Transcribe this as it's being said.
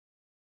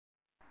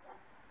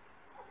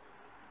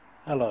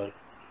Hello,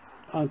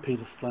 I'm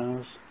Peter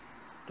Flowers.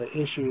 The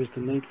issue is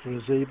the need for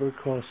a zebra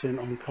crossing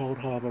on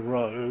Coldharbour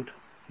Road,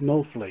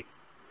 Northleigh,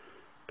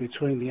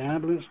 between the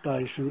ambulance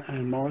station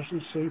and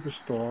Morrison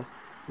Superstore,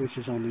 which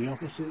is on the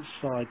opposite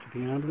side to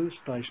the ambulance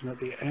station at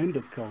the end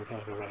of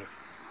Coldharbour Road.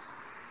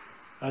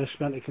 I have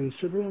spent a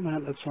considerable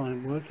amount of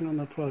time working on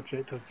the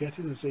project of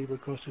getting a zebra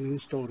crossing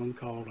installed on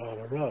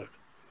Coldharbour Road,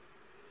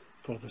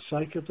 for the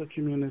sake of the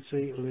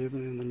community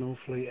living in the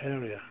Northleigh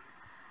area.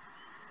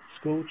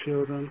 School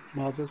children,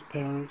 mothers,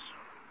 parents,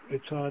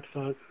 retired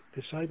folk,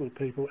 disabled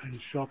people and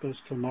shoppers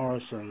to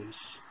Morrison's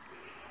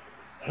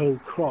who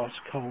cross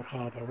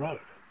Coldharbour Road.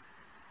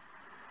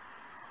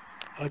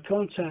 I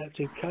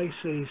contacted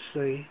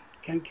KCC,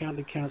 Kent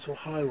County Council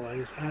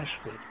Highways,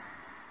 Ashford,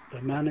 the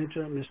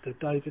manager, Mr.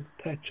 David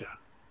Petcher,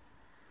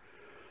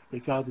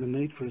 regarding the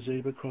need for a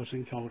zebra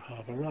crossing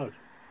Coldharbour Road.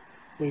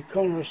 We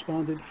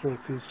corresponded for a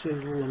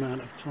considerable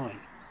amount of time.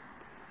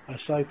 I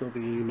saved all the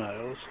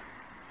emails.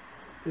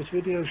 This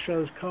video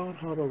shows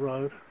Coldharbour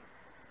Road,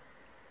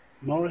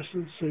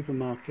 Morrison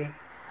Supermarket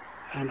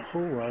and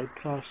Hall Road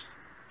plus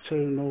 2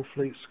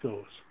 Northleigh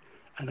schools,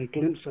 and a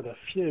glimpse at a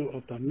few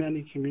of the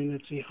many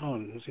community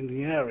homes in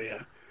the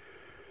area,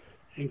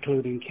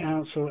 including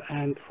council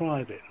and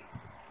private.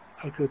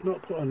 I could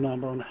not put a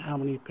number on how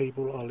many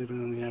people are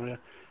living in the area,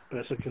 but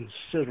it's a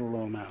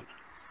considerable amount.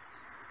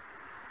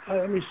 I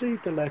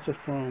received a letter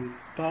from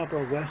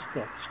Barbara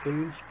Westcott,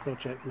 Schemes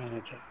Project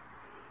Manager,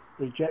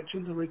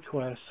 rejecting the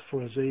request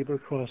for a zebra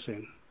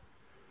crossing.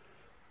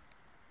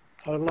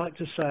 I would like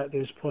to say at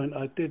this point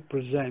I did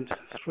present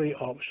 3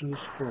 options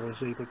for a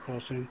zebra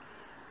crossing,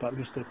 but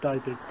Mr.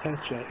 David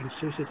Petcher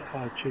insisted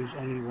I choose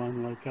only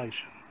one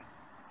location.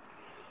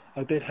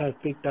 I did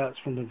have big doubts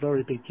from the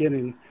very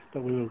beginning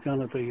that we were going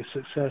to be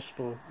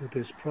successful with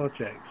this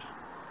project.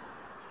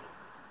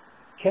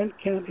 Kent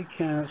County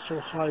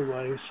Council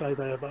Highways say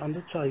they have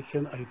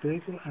undertaken a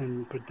vehicle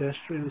and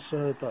pedestrian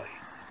survey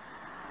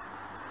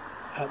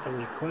at the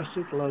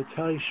requested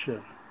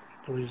location.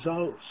 The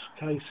results,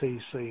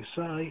 KCC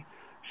say,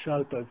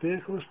 showed that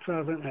vehicles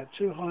travelling at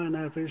too high an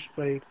average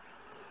speed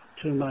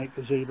to make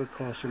a zebra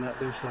crossing at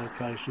this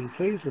location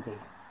feasible.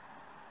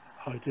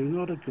 I do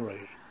not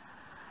agree.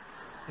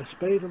 The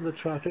speed of the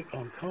traffic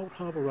on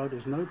Coldharbour Road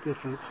is no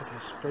different to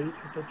the speed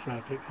of the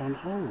traffic on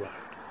Hall Road,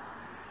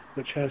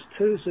 which has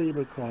 2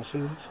 zebra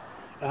crossings,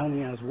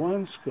 only has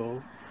 1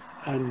 school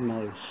and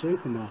no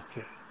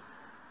supermarket.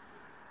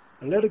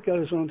 The letter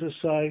goes on to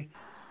say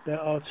there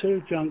are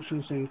 2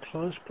 junctions in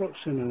close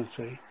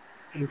proximity,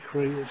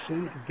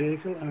 increasing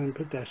vehicle and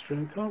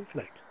pedestrian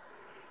conflict.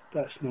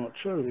 That's not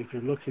true. If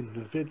you look in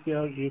the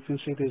video, you can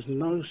see there's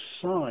no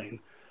sign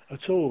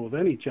at all of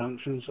any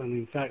junctions, and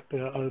in fact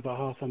they're over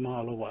half a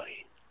mile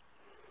away.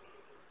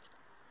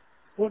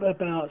 What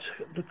about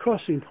the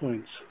crossing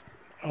points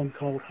on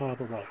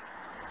Coldharbour Road?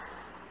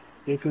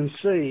 You can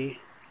see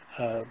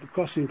the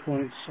crossing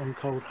points on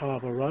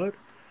Coldharbour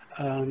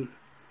Road.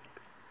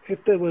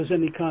 If there was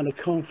any kind of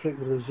conflict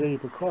with a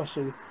zebra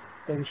crossing,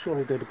 then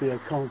surely there'd be a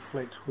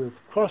conflict with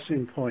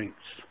crossing points.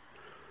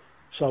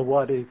 So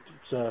why did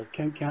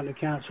Kent County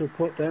Council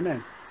put them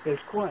in?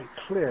 It's quite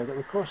clear that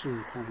the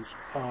crossing points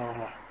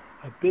are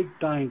a big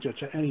danger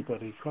to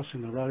anybody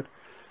crossing the road,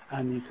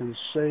 and you can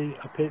see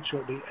a picture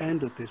at the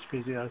end of this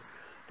video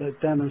that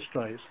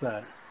demonstrates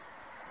that.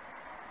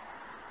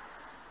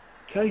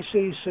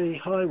 KCC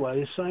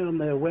Highways say on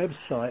their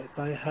website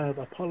they have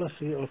a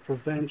policy of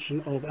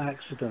prevention of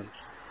accidents,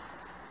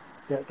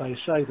 yet they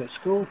say that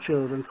school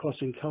children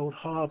crossing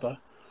Coldharbour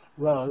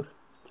Road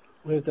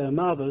with their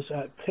mothers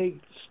at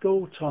peak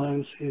school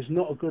times is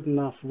not a good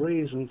enough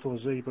reason for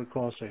zebra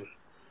crossing.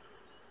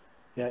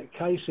 Yet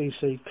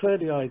KCC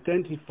clearly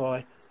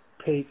identify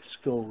peak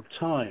school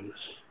times.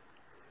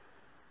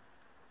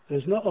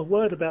 There's not a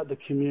word about the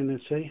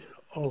community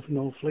of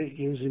Northleigh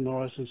using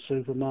Morrison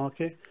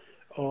Supermarket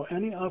or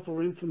any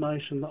other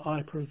information that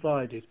I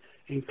provided,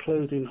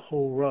 including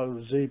Hall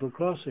Road zebra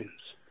crossings.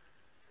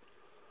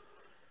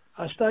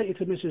 I stated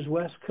to Mrs.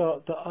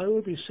 Westcott that I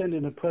would be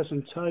sending a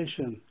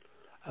presentation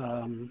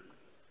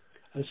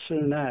as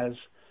soon as,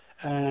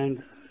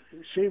 and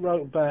she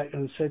wrote back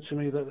and said to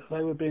me that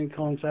they would be in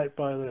contact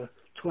by the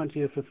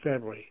 20th of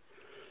February.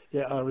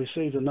 Yet I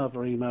received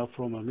another email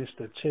from a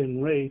Mr. Tim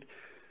Reed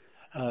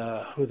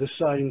with the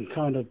same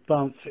kind of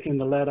bump in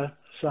the letter,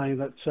 saying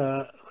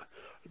that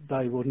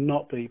they would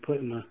not be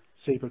putting a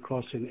zebra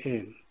crossing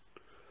in.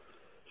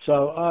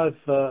 So I've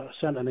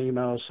sent an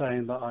email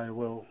saying that I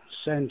will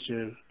send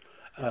you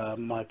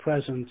my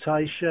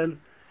presentation,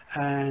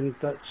 and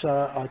that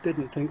I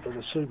didn't think that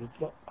the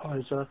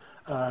supervisor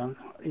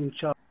in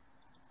charge